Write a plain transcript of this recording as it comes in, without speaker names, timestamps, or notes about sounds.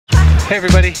Hey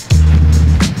everybody,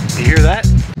 you hear that?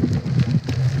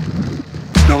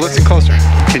 No, listen closer.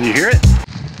 Can you hear it?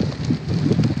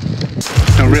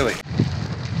 No, really.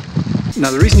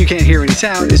 Now the reason you can't hear any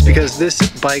sound is because this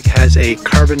bike has a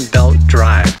carbon belt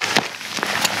drive.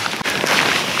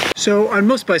 So on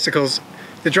most bicycles,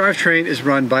 the drivetrain is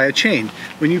run by a chain.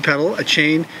 When you pedal, a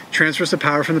chain transfers the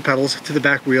power from the pedals to the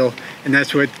back wheel, and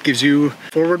that's what gives you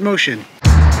forward motion.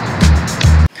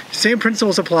 Same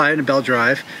principles apply in a belt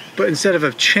drive, but instead of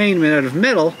a chain made out of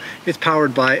metal, it's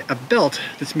powered by a belt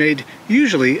that's made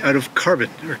usually out of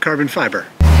carbon or carbon fiber.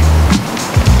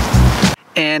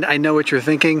 And I know what you're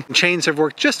thinking. Chains have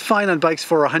worked just fine on bikes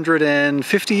for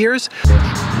 150 years.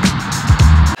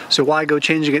 So why go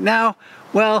changing it now?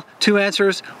 Well, two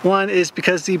answers. One is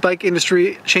because the bike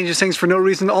industry changes things for no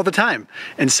reason all the time,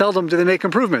 and seldom do they make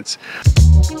improvements.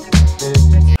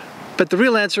 But the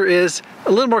real answer is a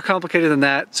little more complicated than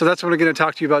that, so that's what I'm going to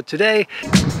talk to you about today.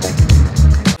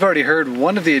 I've already heard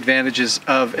one of the advantages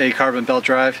of a carbon belt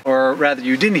drive, or rather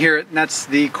you didn't hear it, and that's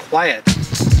the quiet.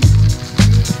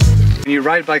 When you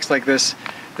ride bikes like this,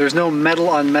 there's no metal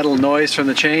on metal noise from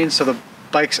the chain, so the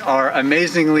bikes are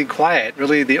amazingly quiet.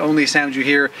 Really, the only sound you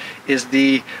hear is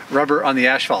the rubber on the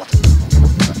asphalt,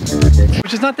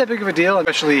 which is not that big of a deal,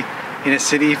 especially in a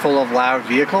city full of loud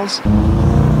vehicles.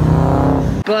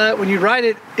 But when you ride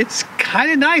it, it's kind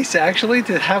of nice actually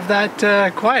to have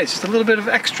that quiet. It's just a little bit of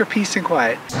extra peace and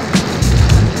quiet.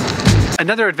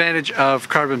 Another advantage of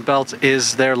carbon belts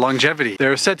is their longevity.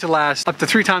 They're said to last up to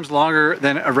 3 times longer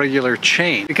than a regular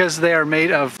chain. Because they are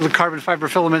made of carbon fiber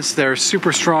filaments, they're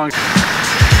super strong.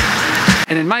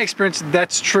 And in my experience,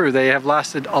 that's true. They have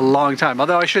lasted a long time.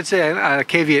 Although I should say, a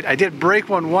caveat, I did break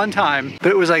one time,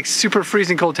 but it was like super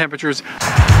freezing cold temperatures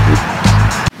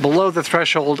below the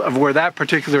threshold of where that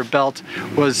particular belt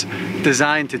was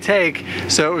designed to take.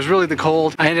 So it was really the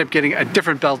cold. I ended up getting a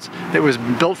different belt that was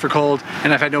built for cold,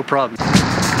 and I've had no problem.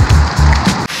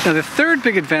 Now the third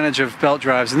big advantage of belt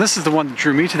drives, and this is the one that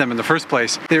drew me to them in the first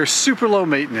place, they're super low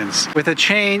maintenance. With a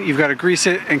chain, you've got to grease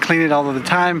it and clean it all of the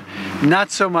time. Not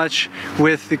so much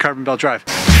with the carbon belt drive.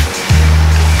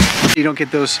 You don't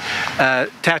get those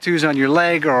tattoos on your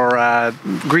leg or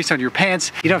grease on your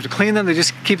pants. You don't have to clean them, they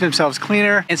just keep themselves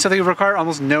cleaner. And so they require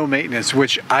almost no maintenance,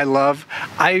 which I love.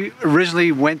 I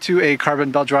originally went to a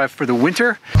carbon belt drive for the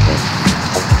winter,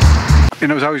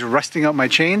 and I was always rusting out my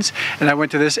chains, and I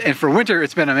went to this, and for winter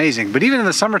it's been amazing. But even in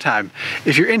the summertime,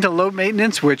 if you're into low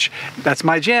maintenance, which that's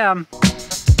my jam,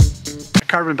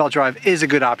 carbon belt drive is a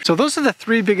good option. So those are the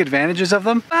 3 big advantages of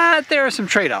them, but there are some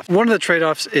trade-offs. One of the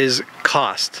trade-offs is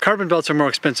cost. Carbon belts are more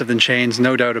expensive than chains,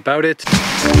 no doubt about it.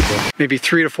 Maybe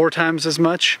 3 to 4 times as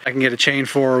much. I can get a chain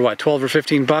for what, 12 or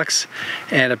 15 bucks,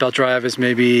 and a belt drive is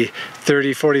maybe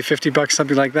 30, 40, 50 bucks,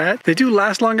 something like that. They do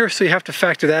last longer, so you have to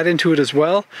factor that into it as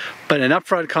well, but an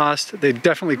upfront cost, they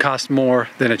definitely cost more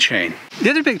than a chain. The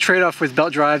other big trade-off with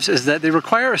belt drives is that they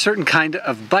require a certain kind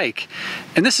of bike,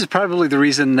 and this is probably the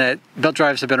reason that belt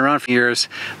drives have been around for years,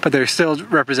 but they still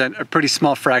represent a pretty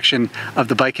small fraction of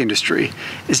the bike industry,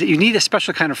 is that you need a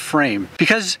special kind of frame.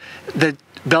 Because the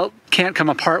belt can't come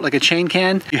apart like a chain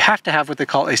can, you have to have what they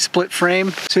call a split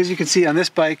frame. So as you can see on this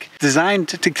bike, designed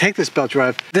to take this belt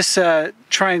drive, this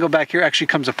triangle back here actually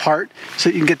comes apart so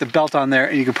that you can get the belt on there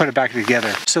and you can put it back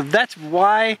together. So that's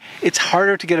why it's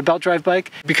harder to get a belt drive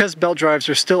bike. Because belt drives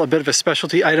are still a bit of a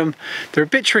specialty item, they're a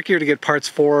bit trickier to get parts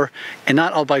for, and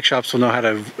not all bike shops will know how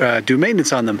to do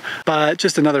maintenance on them, but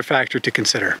just another factor to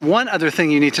consider. One other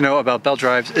thing you need to know about belt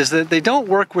drives is that they don't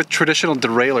work with traditional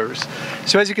derailleurs.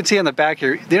 So as you can see on the back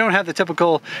here, they don't have the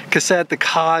typical cassette, the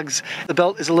cogs. The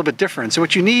belt is a little bit different. So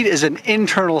what you need is an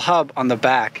internal hub on the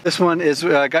back. This one is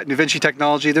got Da Vinci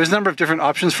technology. There's a number of different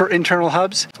options for internal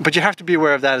hubs, but you have to be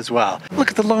aware of that as well.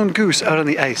 Look at the lone goose out on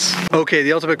the ice. Okay,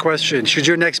 the ultimate question, should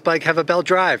your next bike have a belt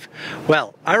drive?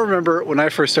 Well, I remember when I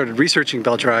first started researching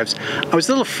belt drives, I was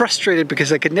a little frustrated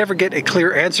because I could never get a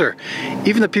clear answer.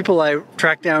 Even the people I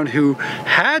tracked down who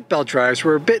had belt drives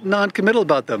were a bit non-committal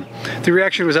about them. The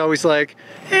reaction was always like,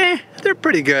 they're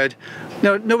pretty good.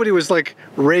 No, nobody was like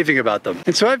raving about them.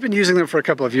 And so I've been using them for a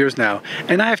couple of years now.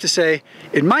 And I have to say,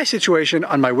 in my situation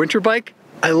on my winter bike,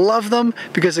 I love them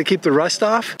because they keep the rust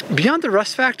off. Beyond the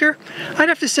rust factor, I'd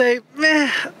have to say,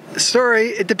 Sorry,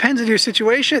 it depends on your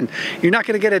situation. You're not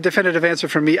going to get a definitive answer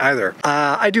from me either.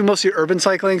 I do mostly urban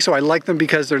cycling, so I like them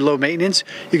because they're low maintenance.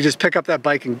 You can just pick up that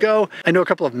bike and go. I know a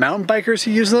couple of mountain bikers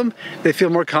who use them. They feel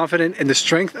more confident in the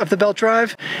strength of the belt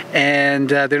drive, and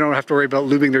they don't have to worry about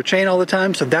lubing their chain all the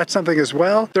time, so that's something as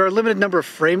well. There are a limited number of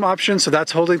frame options, so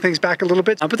that's holding things back a little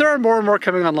bit. But there are more and more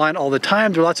coming online all the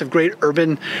time. There are lots of great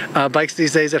urban bikes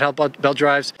these days that help belt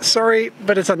drives. Sorry,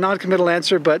 but it's a non-committal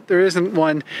answer, but there isn't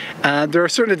one. There are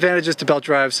certain advantages to belt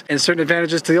drives and certain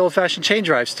advantages to the old-fashioned chain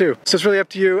drives too. So it's really up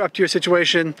to you, up to your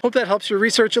situation. Hope that helps your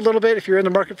research a little bit if you're in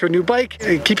the market for a new bike.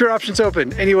 Keep your options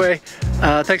open. Anyway,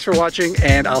 thanks for watching,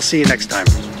 and I'll see you next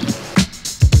time.